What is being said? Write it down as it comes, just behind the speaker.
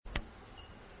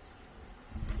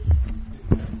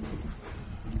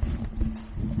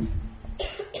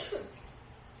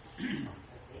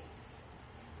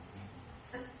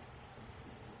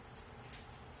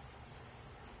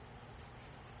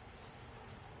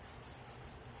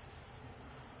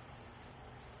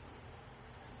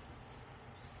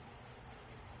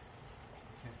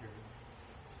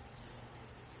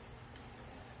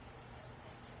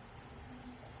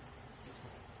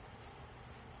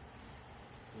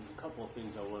couple of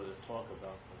things I wanted to talk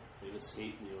about, but they've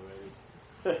escaped me already.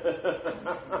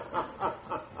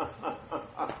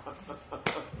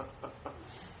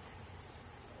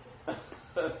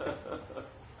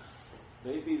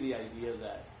 Maybe the idea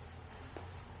that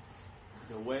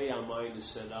the way our mind is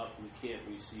set up, we can't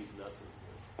receive nothing.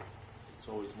 It's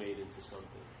always made into something.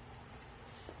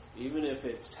 Even if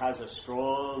it has a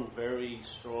strong, very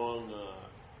strong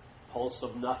pulse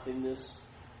of nothingness,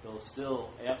 it'll still,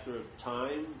 after a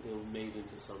time, it'll be made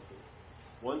into something.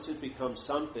 Once it becomes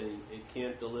something, it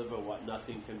can't deliver what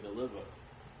nothing can deliver,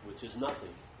 which is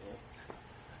nothing. Yeah?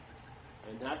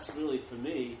 And that's really, for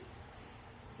me,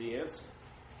 the answer.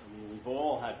 I mean, we've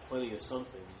all had plenty of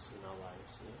somethings in our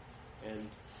lives. Yeah? And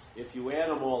if you add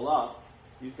them all up,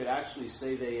 you could actually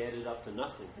say they added up to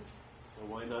nothing. So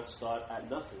why not start at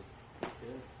nothing?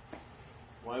 Yeah?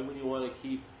 Why would you want to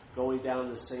keep going down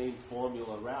the same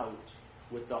formula route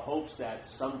with the hopes that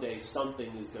someday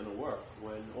something is going to work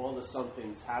when all the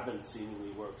somethings haven't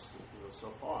seemingly worked so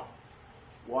far?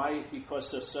 Why?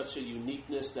 Because there's such a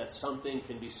uniqueness that something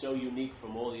can be so unique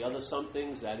from all the other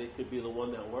somethings that it could be the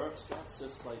one that works? That's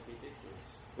just like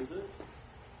ridiculous, isn't it?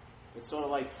 It's sort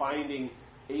of like finding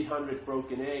 800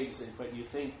 broken eggs, but you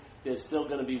think there's still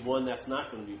going to be one that's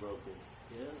not going to be broken.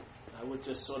 Yeah, I would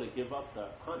just sort of give up the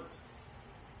hunt,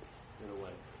 in a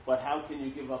way. But how can you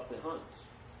give up the hunt?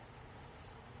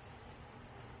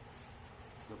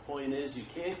 The point is, you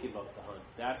can't give up the hunt.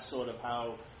 That's sort of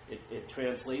how it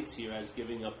translates here as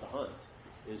giving up the hunt.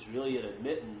 Is really an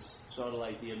admittance, sort of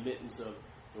like the admittance of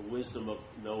the wisdom of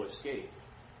no escape.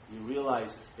 You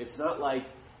realize it's not like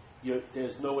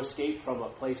there's no escape from a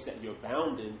place that you're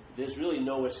bound in. There's really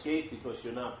no escape because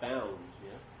you're not bound.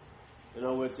 Yeah? In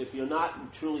other words, if you're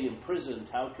not truly imprisoned,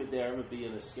 how could there ever be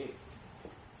an escape?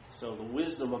 So the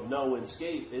wisdom of no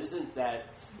escape isn't that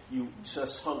you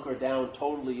just hunker down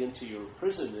totally into your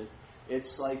imprisonment.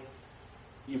 It's like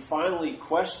you finally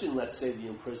question, let's say, the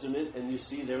imprisonment, and you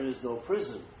see there is no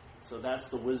prison. So that's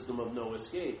the wisdom of no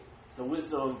escape. The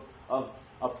wisdom of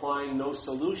applying no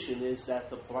solution is that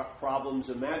the problem's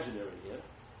imaginary. Yeah?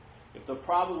 If the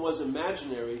problem was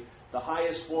imaginary, the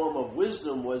highest form of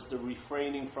wisdom was the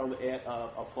refraining from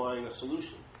applying a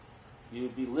solution.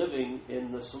 You'd be living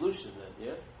in the solution then,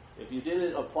 yeah? If you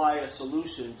didn't apply a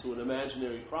solution to an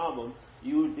imaginary problem,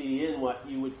 you would be in what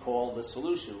you would call the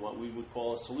solution, what we would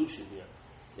call a solution here.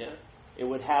 Yeah? It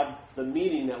would have the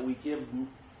meaning that we give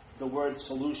the word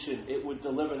solution. It would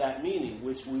deliver that meaning,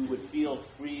 which we would feel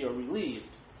free or relieved.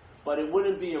 But it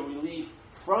wouldn't be a relief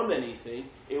from anything.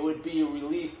 It would be a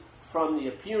relief from the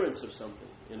appearance of something,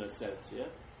 in a sense. Yeah.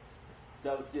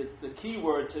 The key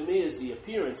word to me is the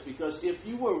appearance, because if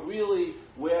you were really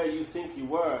where you think you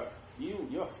were,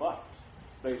 you're fucked,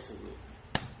 basically.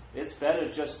 It's better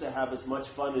just to have as much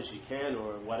fun as you can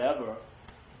or whatever.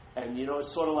 And,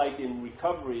 it's sort of like in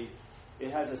recovery,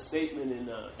 it has a statement in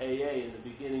AA in the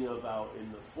beginning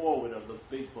in the foreword of the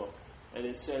big book. And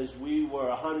it says, we were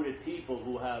 100 people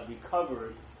who have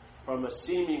recovered from a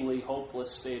seemingly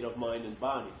hopeless state of mind and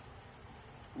body.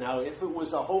 Now, if it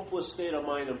was a hopeless state of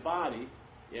mind and body,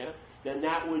 yeah, then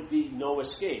that would be no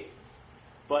escape.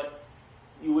 But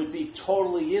you would be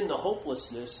totally in the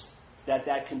hopelessness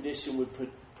that condition would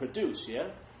produce, yeah?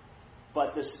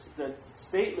 But the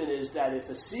statement is that it's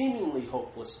a seemingly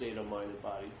hopeless state of mind and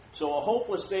body. So a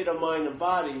hopeless state of mind and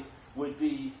body would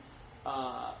be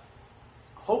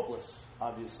hopeless,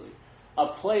 obviously.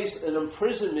 An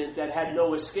imprisonment that had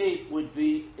no escape would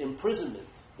be imprisonment,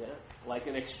 yeah? Like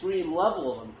an extreme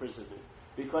level of imprisonment,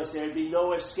 because there'd be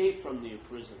no escape from the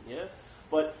prison, yeah?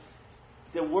 But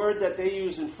the word that they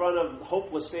use in front of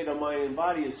hopeless state of mind and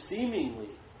body is seemingly.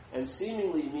 And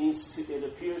seemingly means it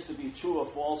appears to be true or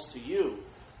false to you.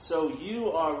 So you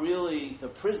are really the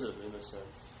prison, in a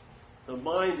sense. The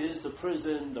mind is the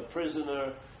prison, the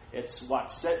prisoner. It's what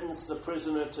sentenced the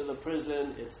prisoner to the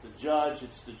prison. It's the judge,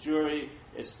 it's the jury,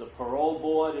 it's the parole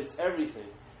board, it's everything.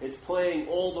 It's playing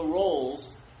all the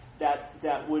roles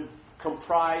that would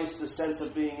comprise the sense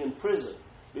of being in prison.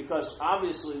 Because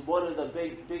obviously one of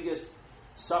the biggest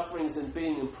sufferings in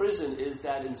being in prison is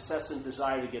that incessant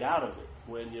desire to get out of it,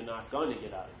 when you're not going to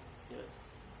get out of it. Yeah.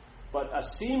 But a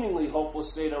seemingly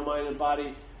hopeless state of mind and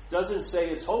body doesn't say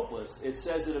it's hopeless. It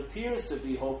says it appears to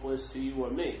be hopeless to you or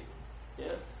me.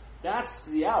 Yeah. That's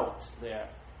the out there.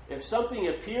 If something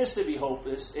appears to be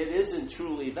hopeless, it isn't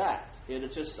truly that.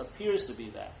 It just appears to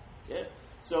be that. Yeah.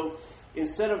 So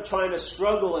instead of trying to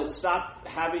struggle and stop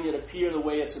having it appear the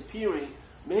way it's appearing,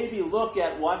 maybe look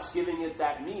at what's giving it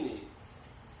that meaning.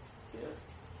 Yeah.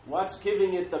 What's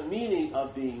giving it the meaning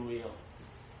of being real?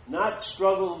 Not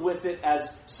struggle with it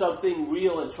as something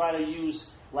real and try to use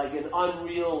like an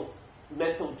unreal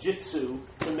mental jitsu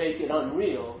to make it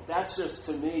unreal, that's just,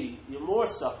 to me, you're more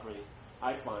suffering,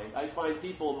 I find. I find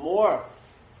people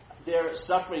they're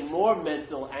suffering more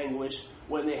mental anguish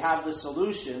when they have the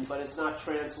solution, but it's not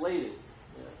translated.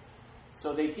 Yeah.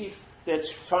 So they're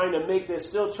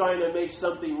still trying to make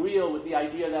something real with the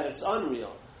idea that it's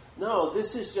unreal. No,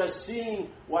 this is just seeing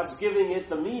what's giving it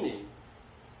the meaning.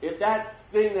 If that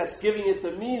thing that's giving it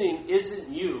the meaning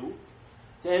isn't you,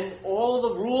 then all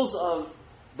the rules of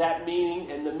that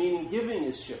meaning and the meaning giving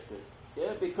is shifted.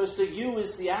 Yeah? Because the you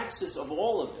is the axis of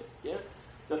all of it. Yeah?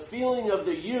 The feeling of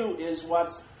the you is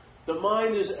the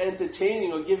mind is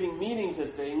entertaining or giving meaning to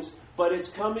things, but it's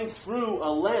coming through a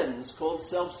lens called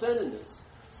self-centeredness.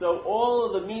 So all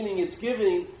of the meaning it's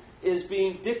giving is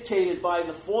being dictated by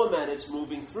the format it's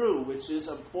moving through, which is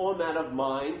a format of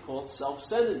mind called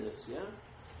self-centeredness. Yeah?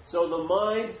 So the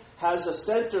mind has a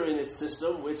center in its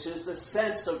system, which is the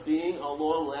sense of being a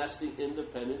long-lasting,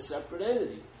 independent, separate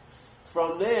entity.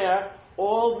 From there,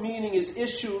 all meaning is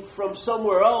issued from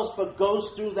somewhere else, but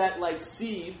goes through that like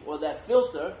sieve or that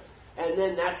filter, and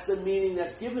then that's the meaning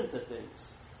that's given to things.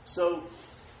 So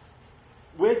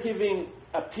we're giving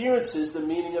appearances the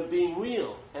meaning of being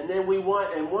real, and then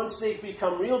once they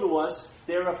become real to us,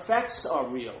 their effects are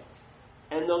real.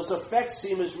 And those effects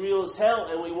seem as real as hell,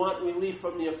 and we want relief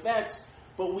from the effects,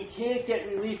 but we can't get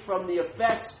relief from the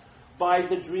effects by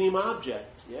the dream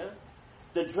object. Yeah?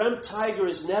 The dreamt tiger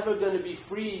is never going to be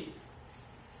freed.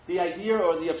 The idea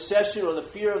or the obsession or the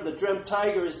fear of the dreamt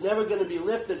tiger is never going to be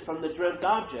lifted from the dreamt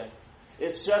object.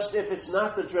 It's just if it's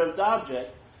not the dreamt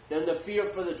object, then the fear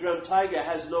for the dreamt tiger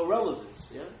has no relevance.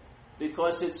 Yeah?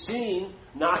 Because it's seen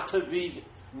not to be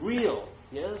real.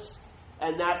 Yes?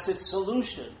 And that's its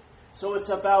solution. So it's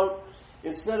about,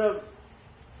 instead of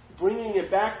bringing it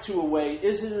back to a way,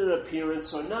 is it an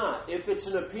appearance or not? If it's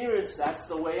an appearance, that's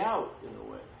the way out, in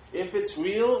a way. If it's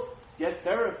real, get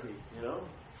therapy,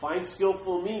 Find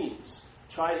skillful means.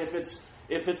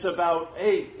 If it's about,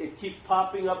 hey, it keeps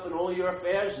popping up in all your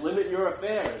affairs, limit your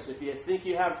affairs. If you think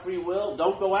you have free will,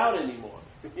 don't go out anymore.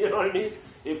 You know what I mean?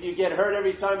 If you get hurt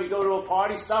every time you go to a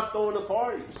party, stop going to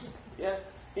parties. Yeah?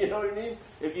 You know what I mean?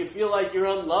 If you feel like you're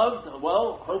unloved,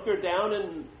 well, hunker down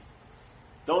and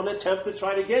don't attempt to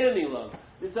try to get any love.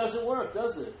 It doesn't work,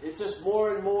 does it? It's just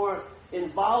more and more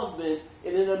involvement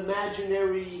in an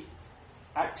imaginary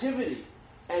activity.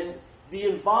 And the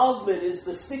involvement is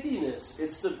the stickiness.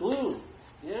 It's the glue.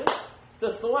 Yeah?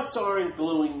 The thoughts aren't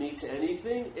gluing me to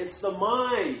anything. It's the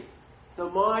mind. The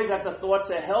mind that the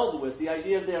thoughts are held with. The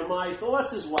idea of they're my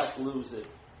thoughts is what glues it.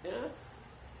 Yeah?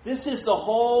 This is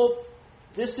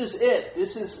it.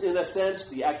 This is, in a sense,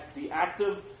 the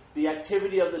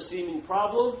activity of the seeming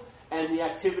problem and the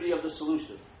activity of the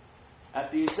solution.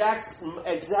 At the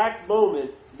exact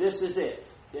moment, this is it.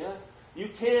 Yeah? You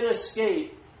can't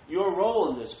escape your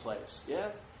role in this place.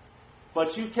 Yeah?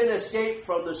 But you can escape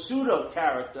from the pseudo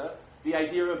character, the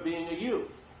idea of being a you.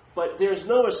 But there's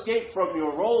no escape from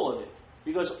your role in it,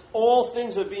 because all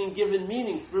things are being given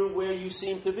meaning through where you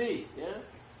seem to be. Yeah?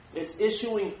 It's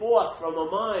issuing forth from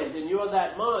a mind, and you're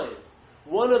that mind.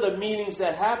 One of the meanings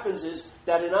that happens is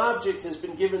that an object has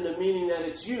been given the meaning that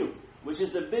it's you, which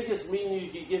is the biggest meaning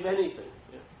you can give anything.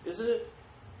 Yeah? Isn't it?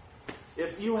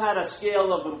 If you had a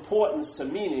scale of importance to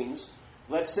meanings,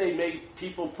 let's say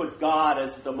people put God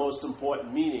as the most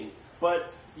important meaning,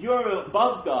 but you're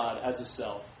above God as a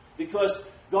self, because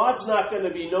God's not going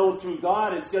to be known through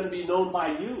God, it's going to be known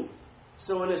by you.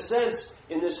 So in a sense,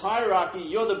 in this hierarchy,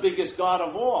 you're the biggest God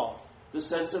of all, the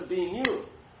sense of being you.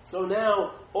 So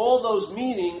now, all those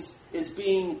meanings is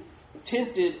being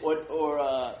tinted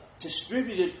or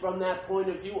distributed from that point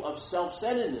of view of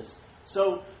self-centeredness.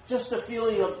 So just a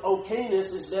feeling of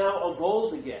okayness is now a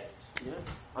goal to get. Yeah?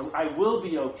 I will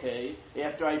be okay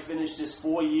after I finish this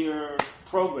 4-year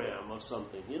program of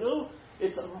something.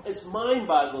 It's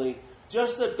mind-boggling.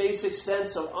 Just the basic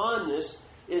sense of onness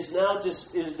is now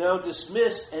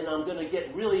dismissed, and I'm going to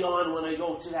get really on when I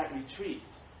go to that retreat.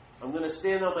 I'm going to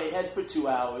stand on my head for 2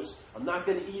 hours. I'm not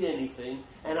going to eat anything,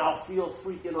 and I'll feel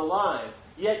freaking alive.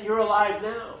 Yet you're alive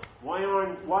now.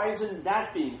 Why isn't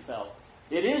that being felt?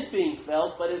 It is being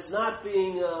felt, but it's not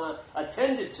being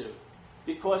attended to,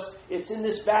 because it's in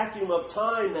this vacuum of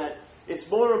time that it's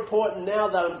more important now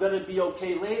that I'm going to be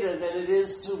okay later than it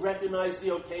is to recognize the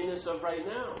okayness of right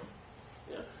now.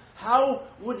 Yeah? How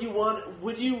would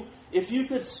you, if you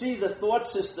could see the thought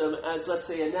system as, let's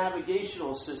say, a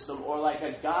navigational system or like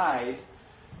a guide,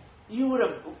 you would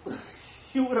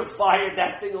have fired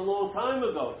that thing a long time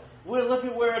ago. Look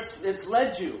at where it's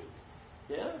led you.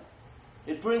 Yeah?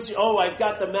 It brings you, I've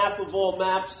got the map of all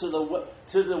maps to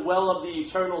the well of the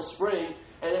eternal spring,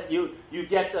 and you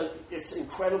get this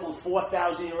incredible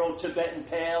 4,000-year-old Tibetan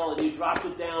pail, and you drop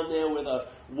it down there with a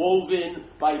woven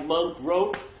by monk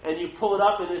rope, and you pull it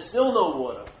up, and there's still no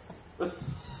water.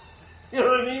 You know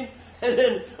what I mean? And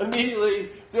then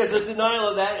immediately there's a denial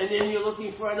of that, and then you're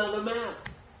looking for another map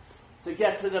to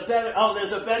get to the better. Oh,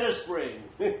 there's a better spring.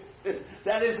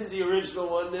 That isn't the original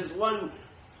one. There's one.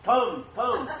 Come.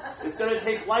 It's going to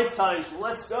take lifetimes.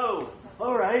 Let's go.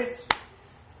 All right.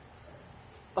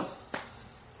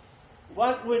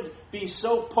 What would be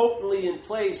so potently in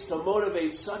place to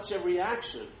motivate such a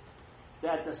reaction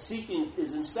that the seeking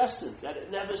is incessant, that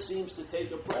it never seems to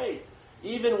take a break?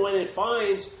 Even when it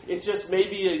finds, it just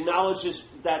maybe acknowledges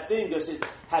that thing because it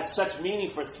had such meaning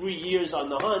for 3 years on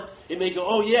the hunt. It may go,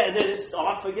 oh yeah, and then it's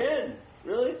off again.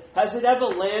 Really? Has it ever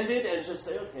landed and just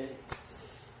say, okay,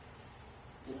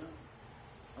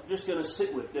 I'm just going to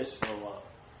sit with this for a while.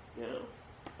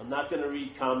 I'm not going to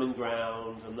read Common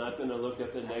Ground. I'm not going to look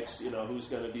at the next, who's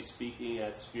going to be speaking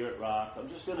at Spirit Rock. I'm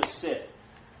just going to sit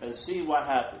and see what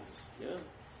happens.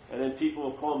 And then people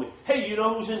will call me, hey, you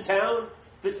know who's in town?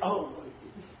 Oh,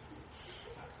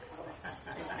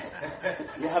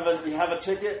 you have a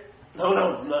ticket? No,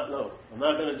 I'm not. No, I'm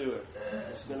not going to do it.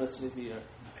 I'm just going to sit here.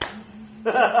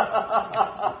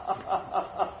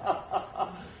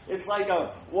 It's like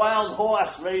a wild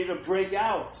horse ready to break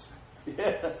out. But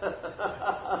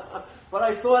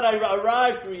I thought I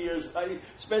arrived 3 years. I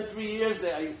spent 3 years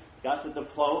there. I got the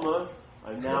diploma.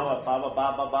 I'm now a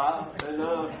ba.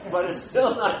 But it's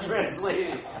still not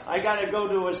translating. I got to go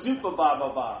to a super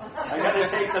ba. I got to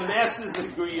take the master's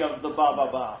degree of the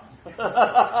ba.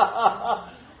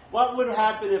 What would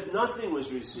happen if nothing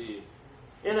was received?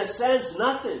 In a sense,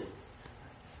 nothing.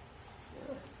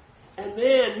 And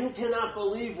man, you cannot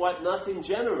believe what nothing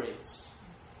generates.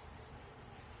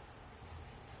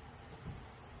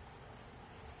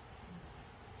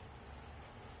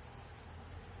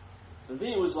 For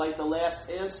me, it was like the last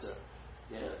answer.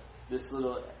 This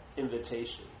little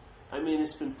invitation. I mean,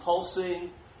 it's been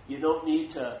pulsing. You don't need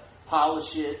to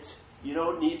polish it. You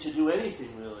don't need to do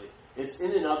anything, really. It's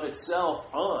in and of itself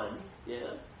on.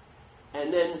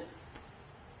 And then,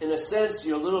 in a sense,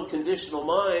 your little conditional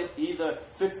mind either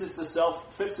fits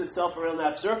itself around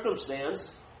that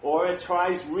circumstance, or it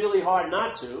tries really hard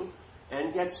not to,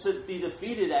 and gets to be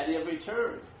defeated at every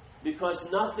turn.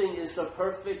 Because nothing is the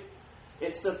perfect.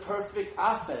 It's the perfect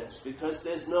offense, because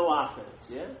there's no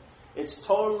offense. It's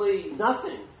totally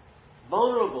nothing,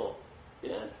 vulnerable.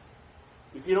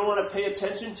 If you don't want to pay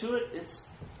attention to it, it's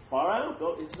far out.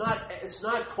 It's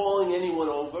not calling anyone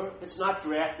over. It's not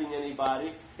drafting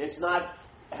anybody.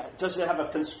 Doesn't have a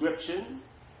conscription.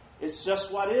 It's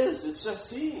just what is. It's just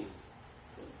seeing.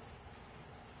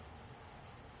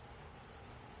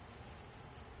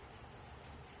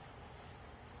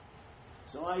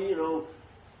 So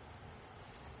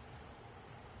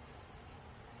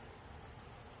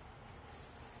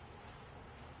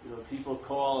people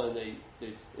call and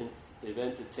they've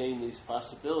entertained these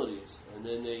possibilities, and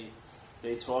then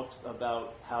they talked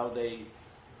about how they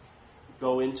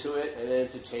go into it and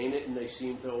entertain it, and they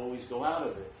seem to always go out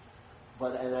of it.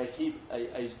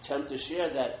 I attempt to share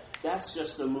that that's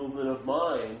just the movement of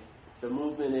mind. The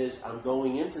movement is I'm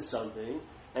going into something,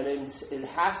 and it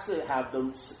has to have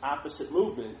the opposite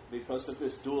movement because of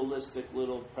this dualistic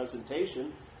little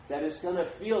presentation, that it's going to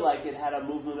feel like it had a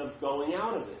movement of going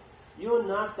out of it. You're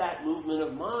not that movement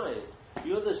of mind.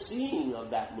 You're the seeing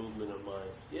of that movement of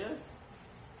mind.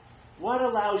 What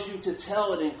allows you to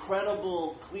tell an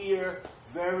incredible, clear,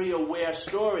 very aware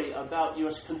story about your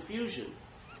confusion?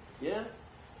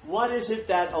 What is it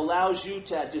that allows you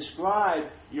to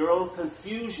describe your own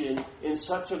confusion in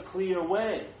such a clear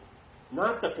way?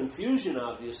 Not the confusion,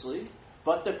 obviously,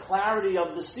 but the clarity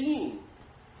of the seeing.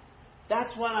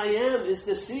 That's what I am, is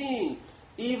the seeing.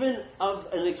 Even of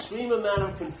an extreme amount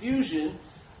of confusion,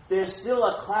 there's still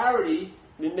a clarity.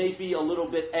 It may be a little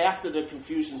bit after the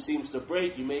confusion seems to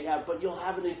break, but you'll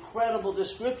have an incredible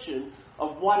description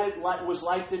of what it was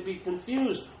like to be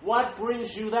confused. What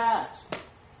brings you that?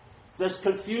 Does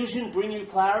confusion bring you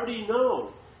clarity?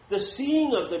 No. The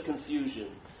seeing of the confusion.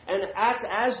 And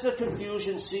as the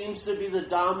confusion seems to be the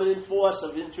dominant force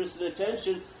of interest and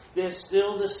attention, there's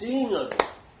still the seeing of it.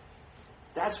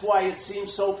 That's why it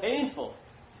seems so painful.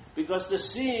 Because the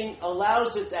seeing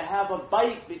allows it to have a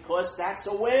bite, because that's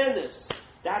awareness.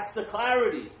 That's the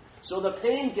clarity. So the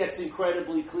pain gets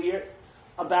incredibly clear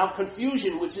about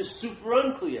confusion, which is super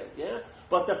unclear.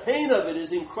 But the pain of it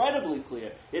is incredibly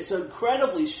clear. It's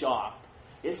incredibly sharp.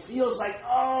 It feels like,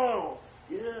 I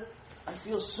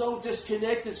feel so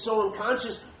disconnected, so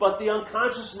unconscious, but the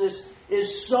unconsciousness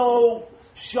is so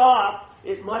sharp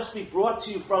it must be brought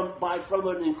to you from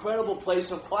an incredible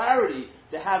place of clarity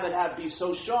to have it be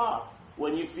so sharp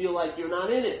when you feel like you're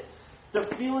not in it. The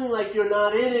feeling like you're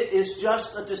not in it is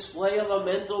just a display of a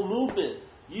mental movement.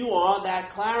 You are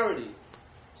that clarity.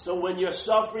 So when your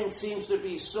suffering seems to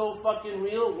be so fucking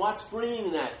real, what's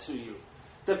bringing that to you?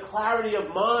 The clarity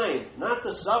of mind, not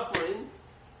the suffering.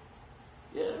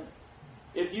 Yeah?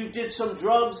 If you did some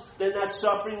drugs, then that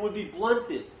suffering would be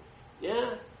blunted.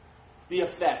 Yeah? The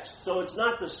effects. So it's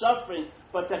not the suffering,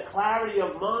 but the clarity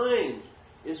of mind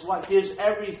is what gives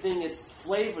everything its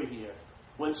flavor here.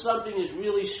 When something is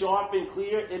really sharp and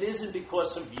clear, it isn't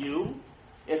because of you.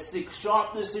 It's the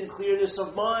sharpness and clearness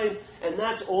of mind, and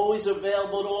that's always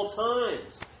available at all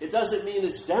times. It doesn't mean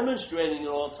it's demonstrating at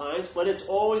all times, but it's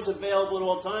always available at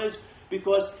all times,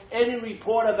 because any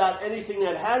report about anything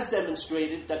that has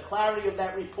demonstrated, the clarity of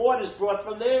that report is brought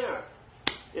from there.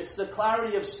 It's the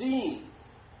clarity of seeing.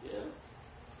 Yeah?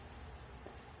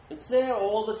 It's there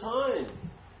all the time.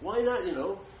 Why not,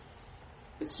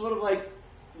 It's sort of like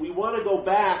we want to go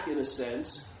back in a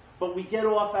sense, but we get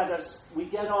off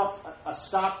a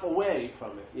stop away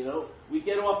from it, We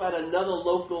get off at another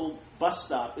local bus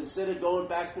stop instead of going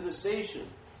back to the station,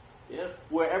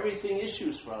 where everything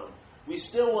issues from. We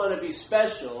still want to be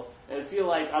special and feel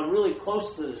like I'm really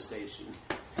close to the station.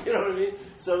 You know what I mean?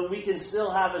 So we can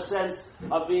still have a sense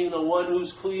of being the one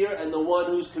who's clear and the one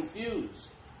who's confused.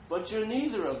 But you're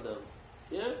neither of them.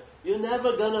 Yeah? You're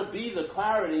never going to be the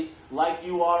clarity like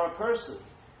you are a person.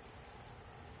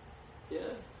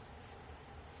 Yeah?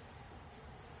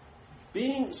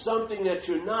 Being something that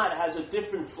you're not has a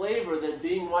different flavor than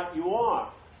being what you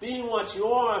are. Being what you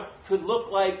are could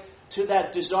look like, to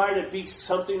that desire to be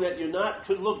something that you're not,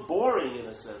 could look boring in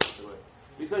a sense to it.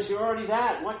 Because you're already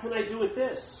that. What can I do with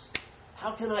this?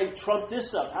 How can I trump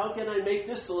this up? How can I make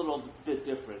this a little bit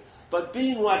different? But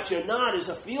being what you're not is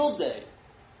a field day.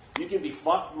 You can be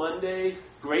fucked Monday,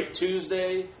 great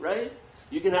Tuesday, right?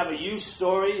 You can have a youth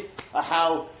story of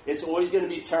how it's always going to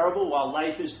be terrible while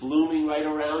life is blooming right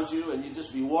around you, and you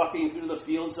just be walking through the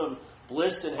fields of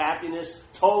bliss and happiness,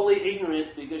 totally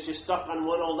ignorant because you're stuck on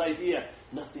one old idea.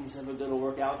 Nothing's ever going to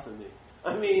work out for me.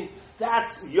 I mean,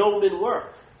 that's yeoman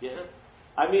work, yeah?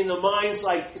 I mean, the mind's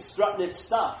like strutting its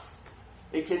stuff.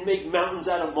 It can make mountains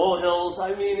out of molehills.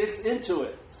 I mean, it's into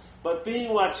it. But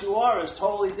being what you are is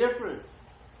totally different.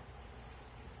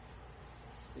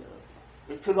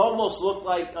 It could almost look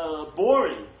like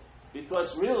boring,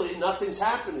 because really nothing's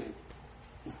happening.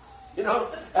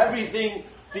 Everything,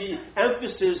 the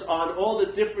emphasis on all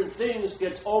the different things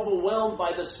gets overwhelmed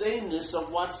by the sameness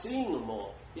of what's seeing them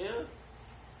all. Yeah?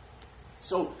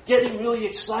 So getting really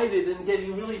excited and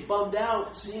getting really bummed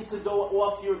out seem to go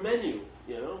off your menu.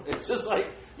 It's just like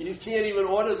you can't even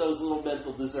order those little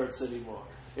mental desserts anymore.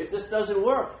 It just doesn't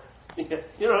work. You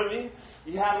know what I mean?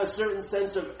 You have a certain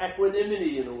sense of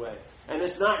equanimity in a way. And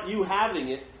it's not you having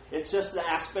it, it's just the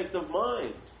aspect of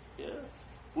mind. Yeah?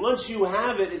 Once you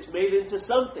have it, it's made into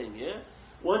something. Yeah?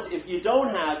 If you don't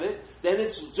have it, then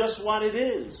it's just what it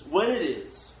is, when it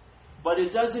is. But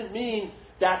it doesn't mean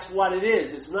that's what it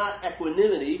is. It's not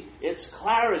equanimity, it's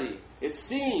clarity. It's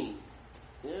seeing.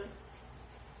 Yeah?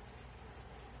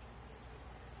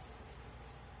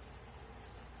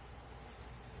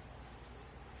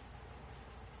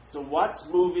 So what's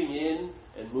moving in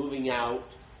and moving out?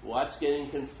 What's getting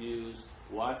confused?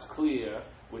 What's clear?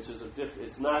 Which is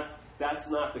that's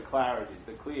not the clarity.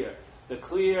 The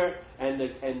clear and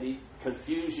the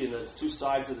confusion as two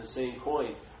sides of the same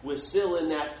coin. We're still in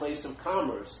that place of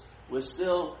commerce. We're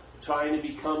still trying to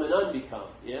become and unbecome.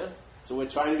 Yeah. So we're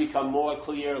trying to become more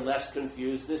clear, less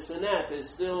confused. This and that. There's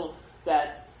still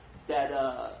that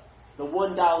the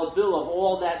 $1 bill of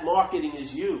all that marketing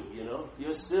is you.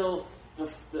 You're still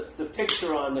the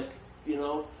picture on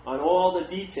on all the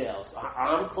details.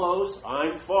 I'm close,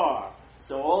 I'm far.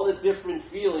 So all the different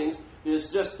feelings,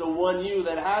 there's just the one you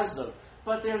that has them.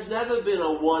 But there's never been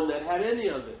a one that had any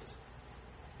of it.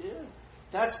 Yeah.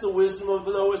 That's the wisdom of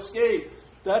no escape.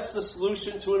 That's the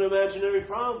solution to an imaginary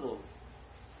problem.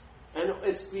 And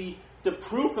it's the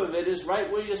proof of it is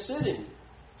right where you're sitting.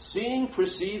 Seeing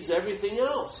precedes everything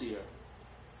else here.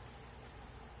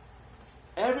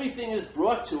 Everything is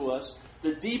brought to us.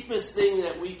 The deepest thing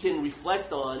that we can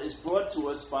reflect on is brought to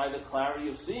us by the clarity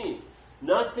of seeing.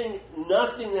 Nothing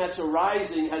that's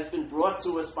arising has been brought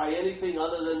to us by anything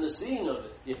other than the seeing of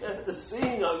it. Yeah? The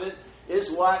seeing of it is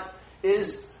what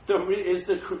is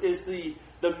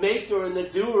the maker and the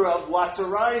doer of what's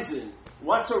arising.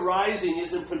 What's arising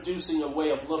isn't producing a way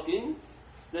of looking.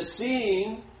 The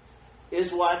seeing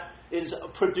is what is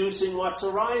producing what's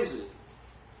arising.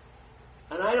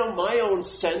 And my own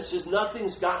sense is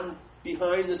nothing's gotten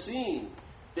behind the scene.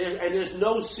 There's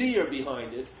no seer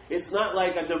behind it. It's not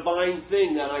like a divine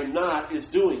thing that I'm not is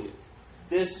doing it.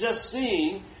 There's just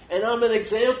seeing, and I'm an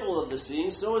example of the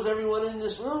seeing, so is everyone in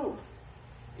this room.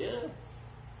 Yeah.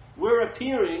 We're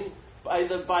appearing by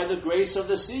the grace of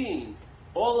the seeing.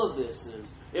 All of this is.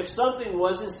 If something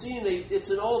wasn't seen, it's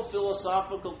an old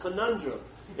philosophical conundrum.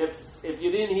 If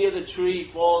you didn't hear the tree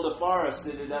fall in the forest,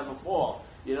 did it ever fall?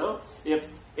 You know?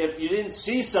 If you didn't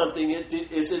see something,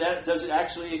 does it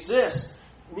actually exist?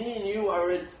 Me and you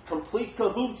are in complete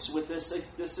cahoots with this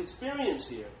experience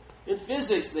here. In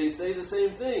physics, they say the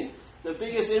same thing. The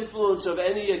biggest influence of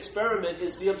any experiment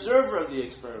is the observer of the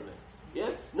experiment.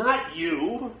 Yeah? Not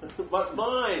you, but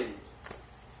mind.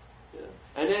 Yeah?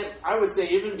 And then I would say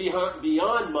even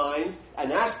beyond mind,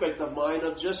 an aspect of mind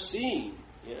of just seeing.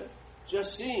 Yeah?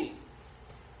 Just seeing.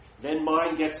 Then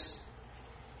mind gets...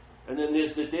 And then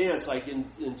there's the dance, like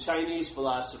in Chinese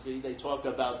philosophy, they talk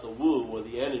about the wu, or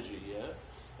the energy, yeah?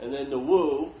 And then the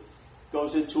wu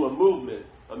goes into a movement,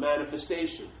 a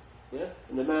manifestation, yeah?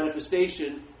 And the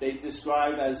manifestation they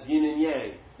describe as yin and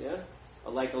yang, yeah?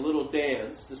 Like a little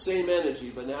dance, the same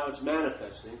energy, but now it's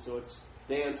manifesting, so it's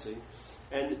dancing.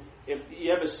 And if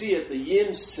you ever see it, the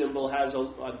yin symbol has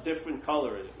a different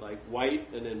color in it, like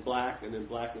white and then black and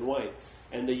white.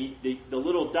 And the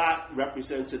little dot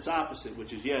represents its opposite,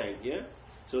 which is yang, yeah?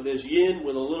 So there's yin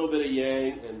with a little bit of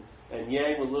yang and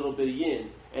yang with a little bit of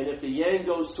yin. And if the yang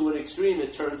goes to an extreme,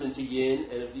 it turns into yin,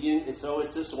 and if the yin, so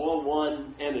it's just all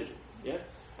one energy, yeah?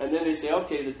 And then they say,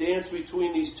 okay, the dance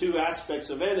between these two aspects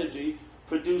of energy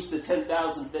produced the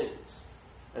 10,000 things.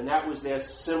 And that was their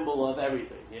symbol of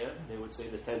everything, yeah? They would say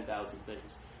the 10,000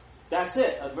 things. That's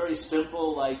it, a very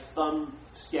simple, like,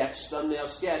 thumbnail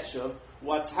sketch of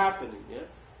what's happening, yeah?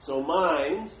 So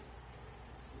mind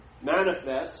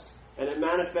manifests, and it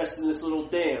manifests in this little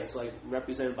dance, like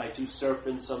represented by two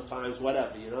serpents sometimes,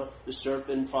 whatever, you know? The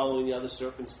serpent following the other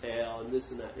serpent's tail, and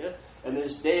this and that, yeah? And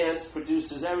this dance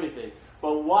produces everything.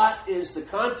 But what is the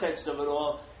context of it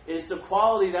all is the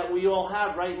quality that we all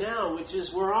have right now, which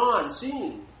is we're on,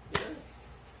 seeing. Yeah?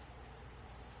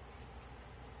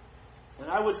 And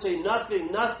I would say nothing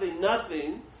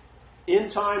in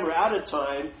time or out of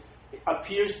time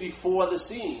appears before the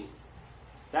seeing.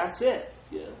 That's it.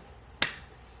 Yeah.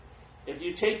 If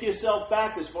you take yourself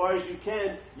back as far as you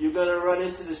can, you're going to run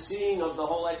into the seeing of the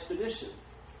whole expedition.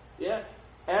 Yeah?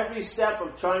 Every step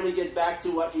of trying to get back to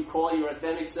what you call your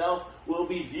authentic self will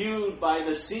be viewed by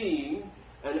the seeing,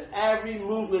 and every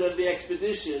movement of the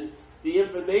expedition, the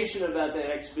information about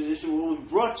that expedition will be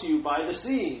brought to you by the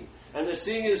seeing. And the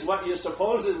seeing is what you're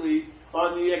supposedly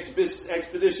on the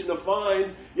expedition to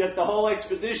find, yet the whole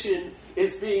expedition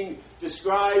is being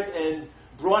described and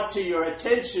brought to your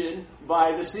attention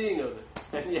by the seeing of it.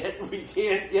 And yet we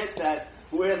can't get that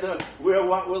where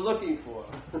what we're looking for.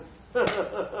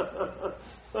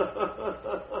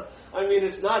 I mean,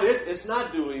 it's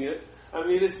not doing it. I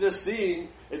mean, it's just seeing.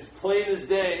 It's plain as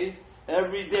day,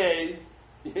 every day.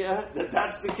 Yeah,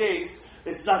 that's the case.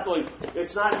 It's not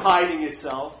hiding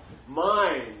itself.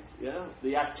 Mind, yeah,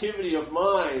 the activity of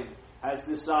mind has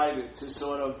decided to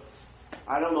sort of,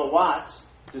 I don't know what,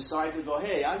 decide to go,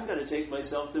 hey, I'm going to take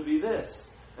myself to be this.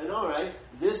 And all right,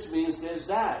 this means there's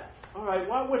that. All right,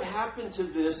 what would happen to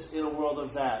this in a world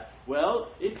of that? Well,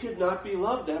 it could not be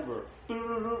loved ever.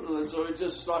 And so it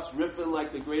just starts riffing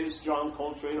like the greatest John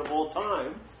Coltrane of all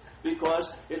time,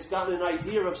 because it's got an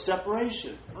idea of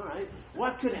separation. All right,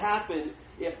 what could happen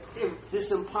if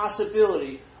this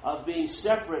impossibility of being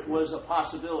separate was a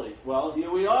possibility? Well,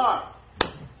 here we are.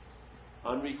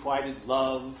 Unrequited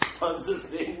love, tons of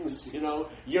things,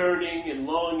 yearning and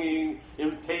longing,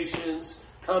 impatience,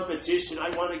 competition. I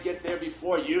want to get there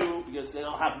before you because then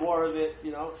I'll have more of it,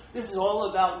 This is all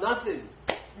about nothing.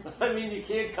 I mean, you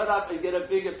can't cut up and get a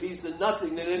bigger piece of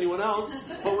nothing than anyone else.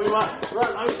 But we want,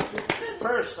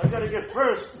 first. I got to get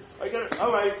first.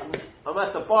 All right, I'm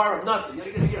at the bar of nothing.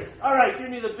 All right, give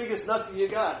me the biggest nothing you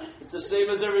got. It's the same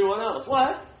as everyone else.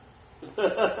 What?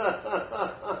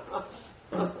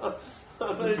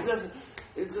 But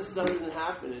it just doesn't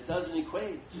happen. It doesn't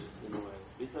equate in a way.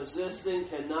 Because this thing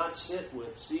cannot sit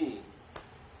with seeing.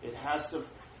 It has to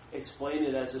explain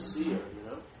it as a seer,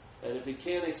 And if it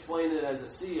can't explain it as a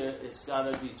seer, it's got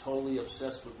to be totally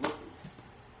obsessed with looking.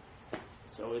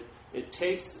 So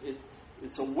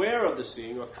it's aware of the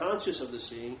seeing or conscious of the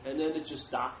seeing, and then it just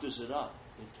doctors it up.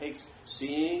 It takes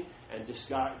seeing and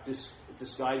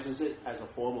disguises it as a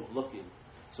form of looking.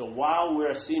 So while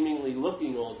we're seemingly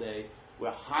looking all day,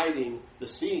 we're hiding the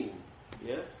seeing.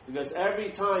 Yeah? Because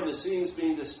every time the seeing is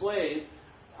being displayed,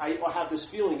 I have this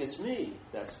feeling it's me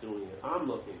that's doing it. I'm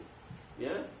looking.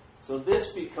 Yeah? So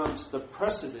this becomes the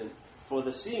precedent for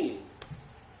the seeing.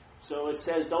 So it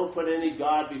says, don't put any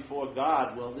God before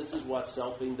God. Well, this is what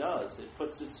selfing does. It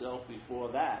puts itself before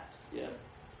that. Yeah.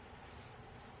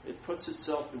 It puts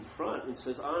itself in front and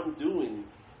says, I'm doing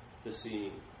the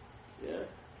seeing. Yeah.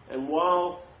 And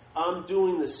while I'm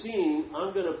doing the seeing,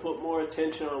 I'm going to put more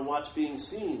attention on what's being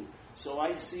seen. So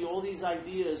I see all these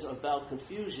ideas about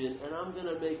confusion, and I'm going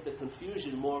to make the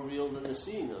confusion more real than the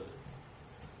seeing of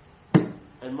it.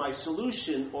 And my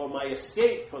solution or my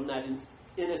escape from that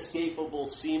inescapable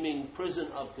seeming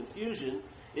prison of confusion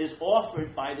is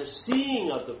offered by the seeing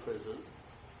of the prison,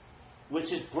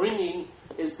 which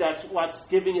that's what's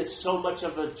giving it so much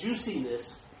of a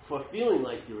juiciness for feeling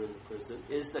like you're in the prison,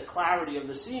 is the clarity of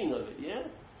the seeing of it, yeah?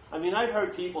 I mean, I've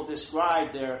heard people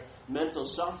describe their mental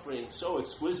suffering so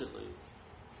exquisitely,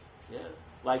 yeah?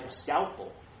 Like a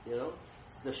scalpel, you know?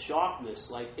 The sharpness,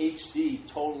 like HD,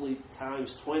 totally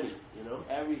times 20, you know?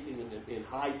 Everything in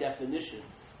high definition.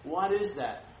 What is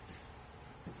that?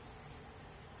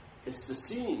 It's the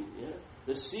seeing, yeah?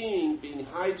 The seeing being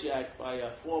hijacked by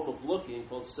a form of looking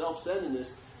called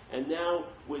self-centeredness, and now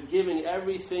we're giving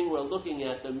everything we're looking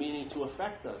at the meaning to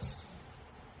affect us.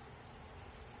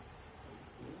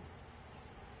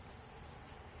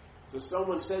 So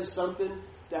someone says something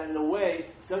that in a way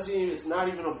it's not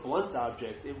even a blunt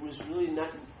object. It was really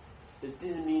not, it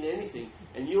didn't mean anything.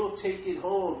 And you'll take it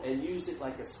home and use it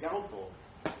like a scalpel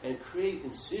and create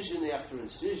incision after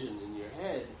incision in your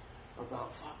head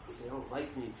about, fuck, they don't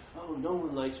like me. Oh, no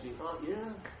one likes me. Oh,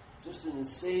 yeah. Just an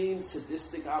insane,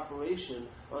 sadistic operation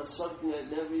on something that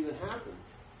never even happened.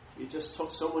 You just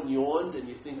took someone yawned and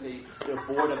you think they're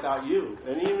bored about you.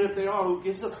 And even if they are, who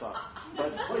gives a fuck?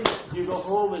 But wait, you go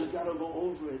home and you got to go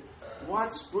over it.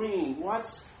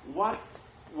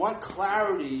 What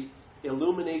clarity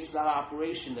illuminates that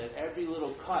operation that every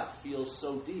little cut feels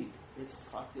so deep? It's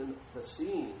fucking the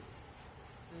seeing.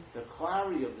 The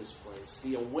clarity of this place,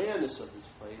 the awareness of this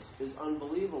place is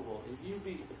unbelievable. If you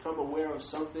become aware of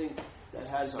something that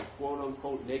has a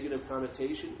quote-unquote negative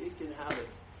connotation, it can have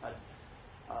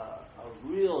a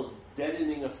real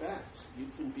deadening effect. You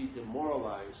can be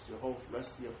demoralized your whole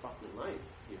rest of your fucking life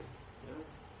here. You know?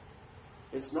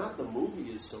 It's not the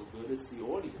movie is so good, it's the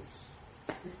audience.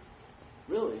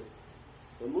 Really.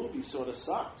 The movie sort of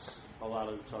sucks a lot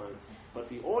of the time. But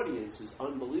the audience is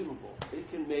unbelievable. It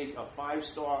can make a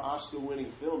 5-star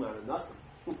Oscar-winning film out of nothing.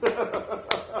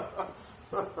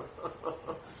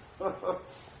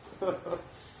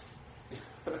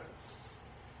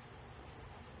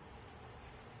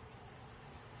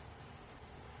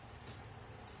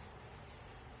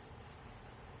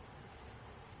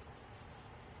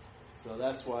 So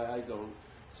that's why I don't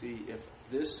see if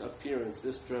this appearance,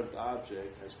 this dreamt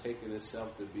object, has taken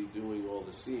itself to be doing all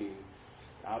the seeing.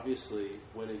 Obviously,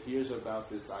 when it hears about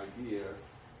this idea,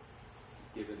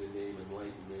 give it a name,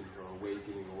 enlightenment or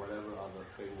awakening or whatever other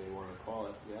thing they want to call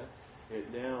it, yeah,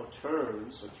 it now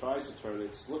turns, or tries to turn,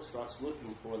 it starts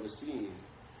looking for the seeing,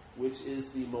 which is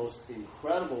the most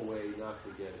incredible way not to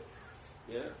get it,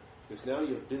 yeah? Because now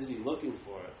you're busy looking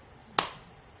for it.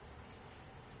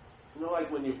 You know,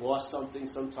 like when you've lost something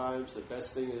sometimes, the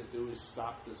best thing to do is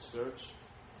stop the search.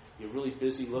 You're really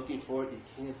busy looking for it, you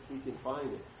can't freaking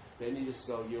find it. Then you just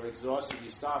go, you're exhausted,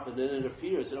 you stop, and then it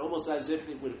appears. It's almost as if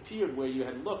it would appear where you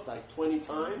had looked like 20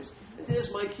 times, and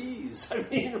there's my keys. I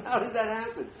mean, how did that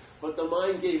happen? But the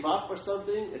mind gave up or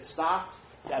something, it stopped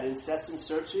that incessant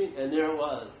searching, and there it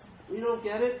was. We don't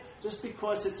get it? Just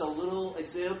because it's a little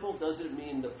example doesn't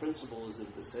mean the principle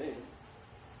isn't the same.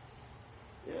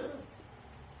 Yeah.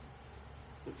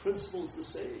 The principle's the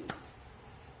same.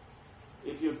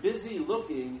 If you're busy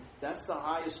looking, that's the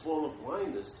highest form of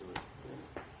blindness to it.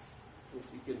 Yeah. If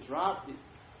you can drop it,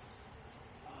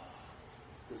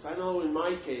 because I know in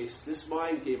my case, this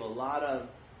mind gave a lot of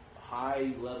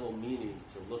high-level meaning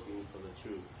to looking for the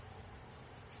truth.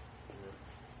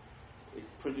 It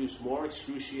produced more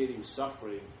excruciating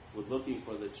suffering with looking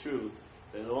for the truth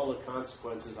than all the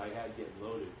consequences I had getting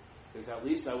loaded. Because at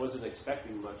least I wasn't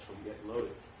expecting much from getting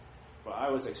loaded. But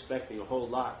I was expecting a whole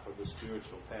lot from the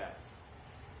spiritual path.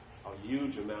 A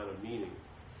huge amount of meaning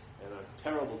and a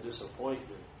terrible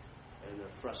disappointment and a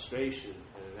frustration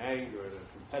and an anger and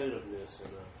a competitiveness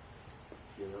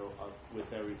and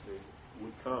with everything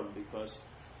would come because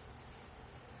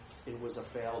it was a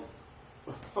failed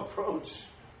approach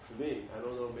for me. I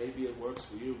don't know, maybe it works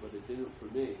for you, but it didn't for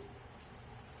me.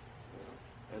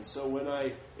 And so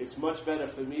it's much better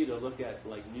for me to look at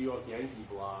like New York Yankee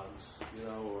blogs,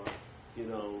 or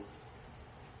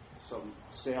some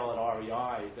sale at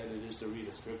REI than it is to read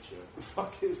a scripture.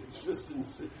 Fuck it, it's just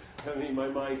insane. I mean, my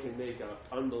mind can make an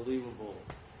unbelievable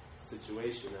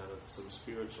situation out of some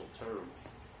spiritual term.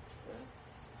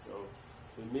 Yeah? So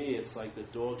for me, it's like the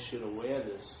dog shit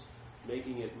awareness,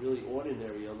 making it really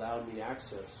ordinary allowed me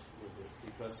access with it,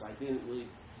 because I didn't really,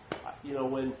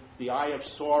 when the Eye of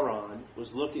Sauron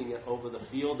was looking over the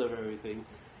field of everything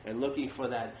and looking for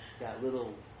that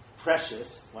little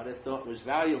precious, what it thought was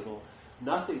valuable,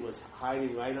 nothing was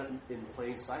hiding right in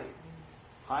plain sight.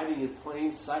 Hiding in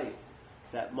plain sight.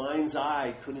 That mind's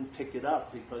eye couldn't pick it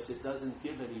up because it doesn't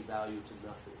give any value to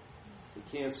nothing. It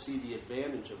can't see the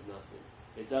advantage of nothing.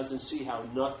 It doesn't see how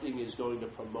nothing is going to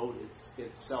promote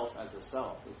itself as a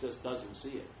self. It just doesn't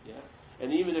see it. Yeah.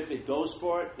 And even if it goes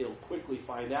for it, it'll quickly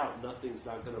find out nothing's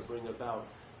not going to bring about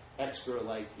extra,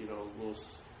 like, little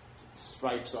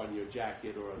stripes on your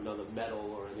jacket or another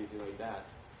medal or anything like that.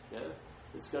 Yeah?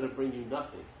 It's going to bring you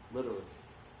nothing, literally.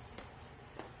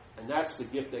 And that's the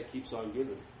gift that keeps on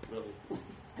giving, really.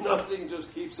 Nothing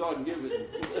just keeps on giving.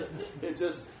 It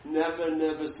just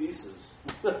never ceases.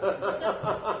 So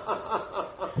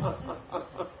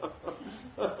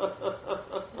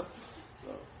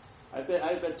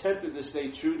I've attempted to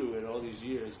stay true to it all these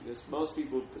years, because most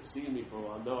people who see me for a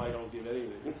while know I don't give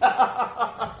anything.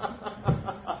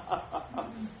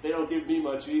 They don't give me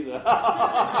much either.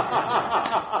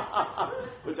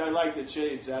 Which I like to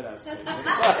change that aspect.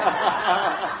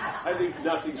 I think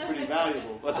nothing's pretty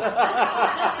valuable. But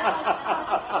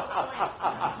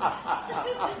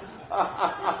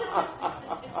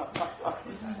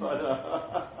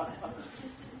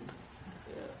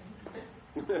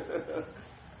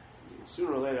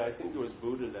sooner or later, I think it was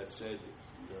Buddha that said,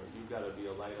 you've got to be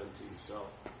a light unto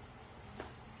yourself.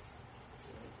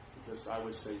 Because I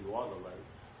would say you are the light.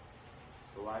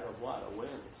 The light of what?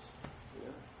 Awareness.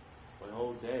 Yeah? My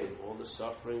whole day, all the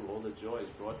suffering, all the joy is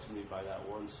brought to me by that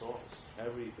one source.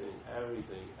 Everything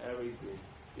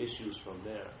issues from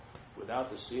there. Without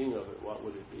the seeing of it, what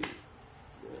would it be?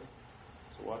 Yeah?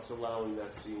 So what's allowing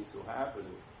that seeing to happen?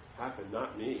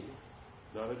 Not me,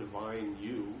 not a divine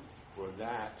you or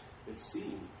that. It's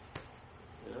seeing.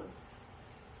 You know?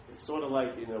 It's sort of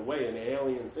like, in a way, an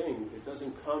alien thing. It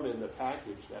doesn't come in the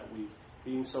package that we,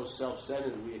 being so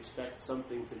self-centered, we expect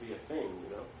something to be a thing,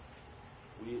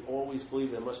 We always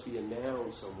believe there must be a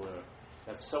noun somewhere,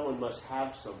 that someone must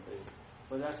have something.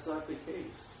 But that's not the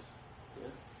case.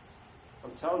 Yeah?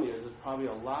 I'm telling you, there's probably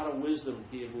a lot of wisdom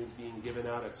being given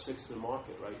out at 6th and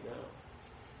Market right now,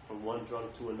 from one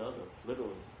drunk to another,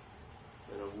 literally.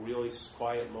 In a really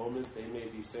quiet moment, they may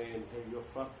be saying, hey, you're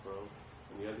fucked, bro.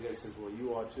 And the other guy says, well,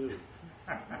 you are too.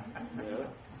 Yeah?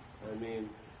 I mean,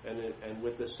 and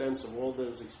with the sense of all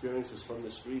those experiences from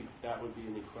the street, that would be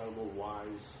an incredible,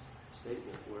 wise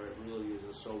statement where it really is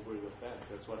a sobering effect.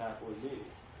 That's what happened with me.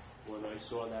 When I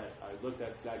saw that, I looked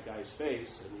at that guy's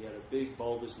face, and he had a big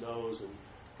bulbous nose and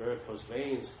varicose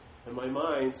veins, and my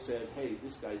mind said, hey,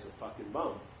 this guy's a fucking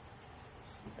bum.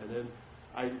 And then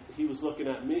he was looking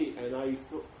at me, and I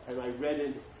read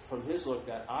in from his look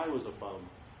that I was a bum.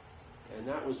 And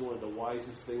that was one of the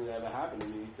wisest things that ever happened to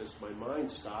me, because my mind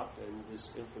stopped and this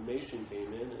information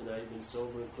came in, and I've been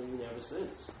sober and clean ever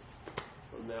since,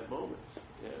 from that moment.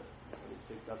 Yeah, I haven't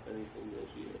picked up anything in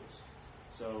those years.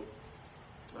 So,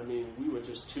 I mean, we were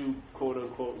just two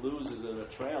quote-unquote losers in a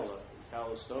trailer in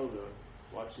Calistoga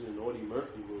watching an Audie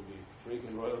Murphy movie,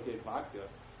 drinking Royal Cape vodka,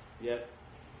 yet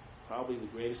probably the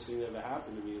greatest thing that ever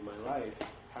happened to me in my life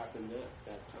happened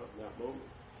that moment.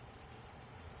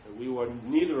 And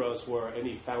neither of us were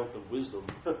any fount of wisdom.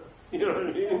 You know what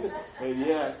I mean? And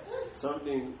yet,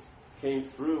 something came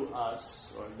through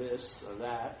us, or this, or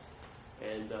that,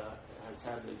 and has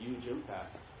had a huge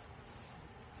impact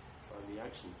on the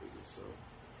action figure. So,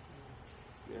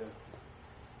 yeah.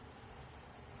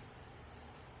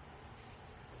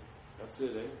 That's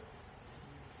it, eh?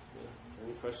 Yeah.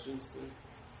 Any questions?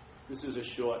 This is a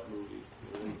short movie.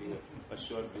 We're making a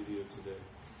short video today.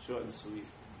 Short and sweet.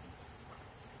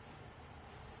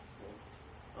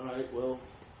 All right, well,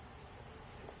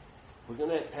 we're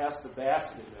going to pass the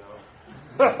basket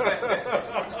now.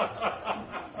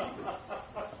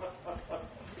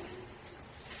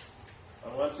 I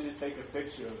want you to take a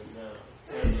picture of it now.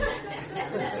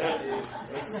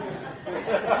 Let's see.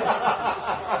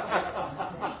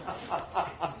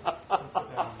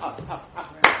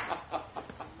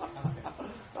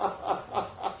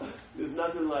 There's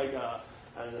nothing like a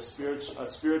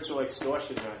spiritual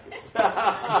extortion racket.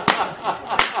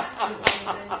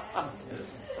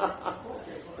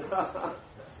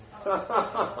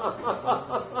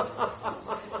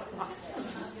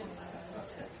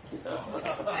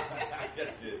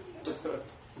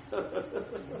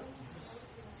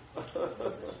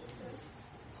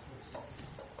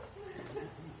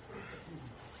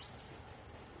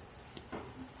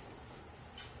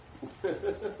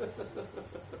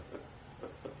 I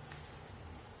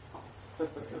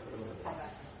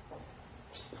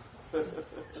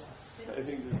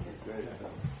think this is great.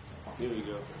 Here we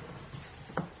go.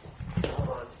 Come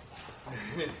on.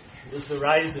 This is the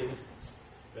rising.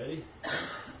 Ready?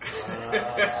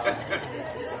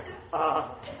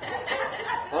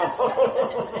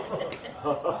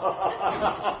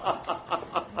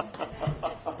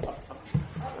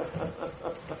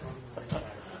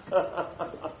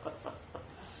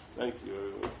 Thank you,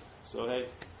 everyone. So, hey,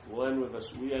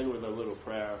 we end with a little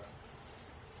prayer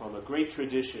from a great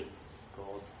tradition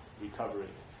called Recovery,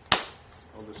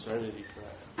 called the Serenity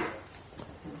Prayer.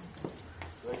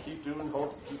 Can I keep doing?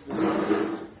 Keep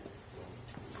doing.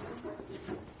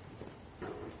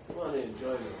 Come on in,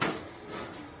 join us.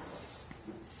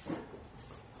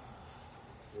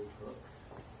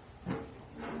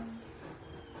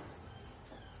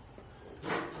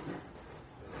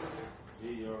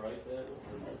 See, you all right there?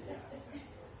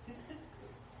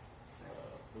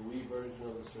 The wee version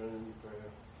of the Serenity Prayer.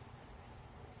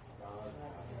 God,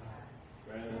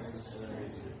 grant us the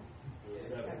serenity to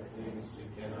accept the things we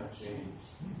cannot change,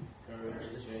 courage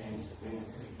to change the things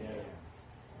we can,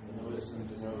 and the wisdom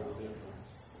to know the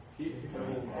difference. Keep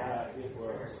coming back, it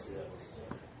works. Yes.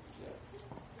 Yeah.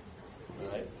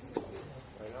 All right?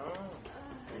 Right on.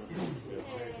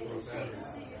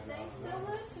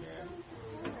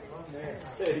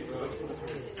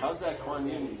 How's that Kuan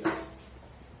Yin you got?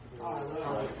 I know.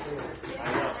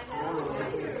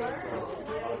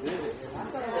 Oh, did it? I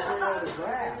thought it was on the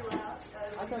grass.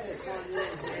 I thought it was on the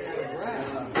grass.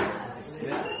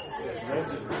 Yeah. It's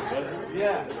resin. Resin?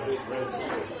 Yeah. It's resin.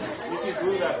 You can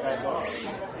glue that back on.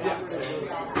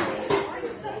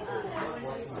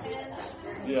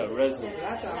 Yeah, resin.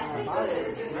 That's how my body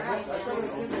is. I thought it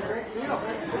was a great deal.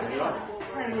 Yeah.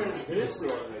 It is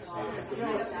still on this thing. It's a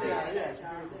beautiful thing.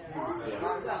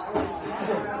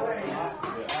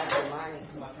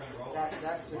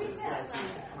 That's to this guy.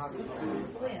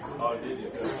 Oh, did you?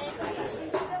 Good.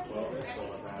 Well, that's all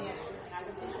that matters.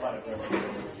 There's a lot of everything.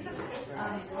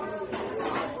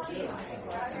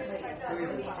 So we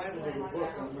planted a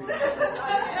book on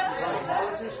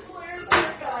psychologist.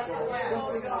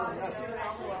 Something out of nothing.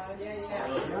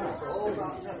 It's all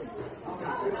about nothing.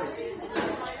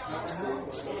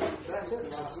 That's it.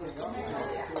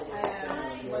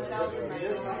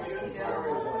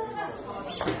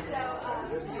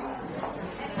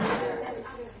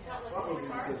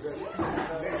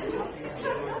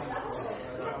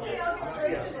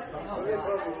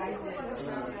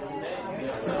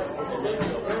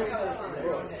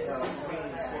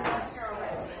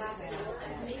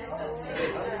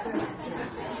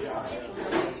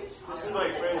 This is my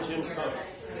friend Jim Cook.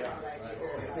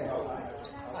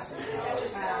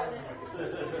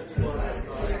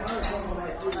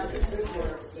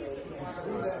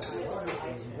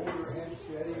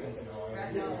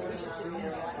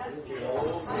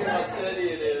 See how steady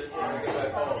it is when I get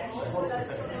back home.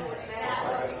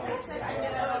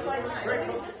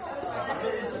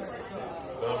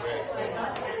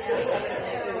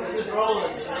 This is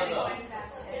rolling.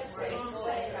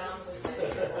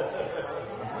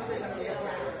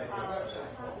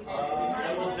 I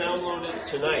will download it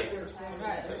tonight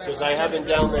because I haven't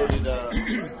downloaded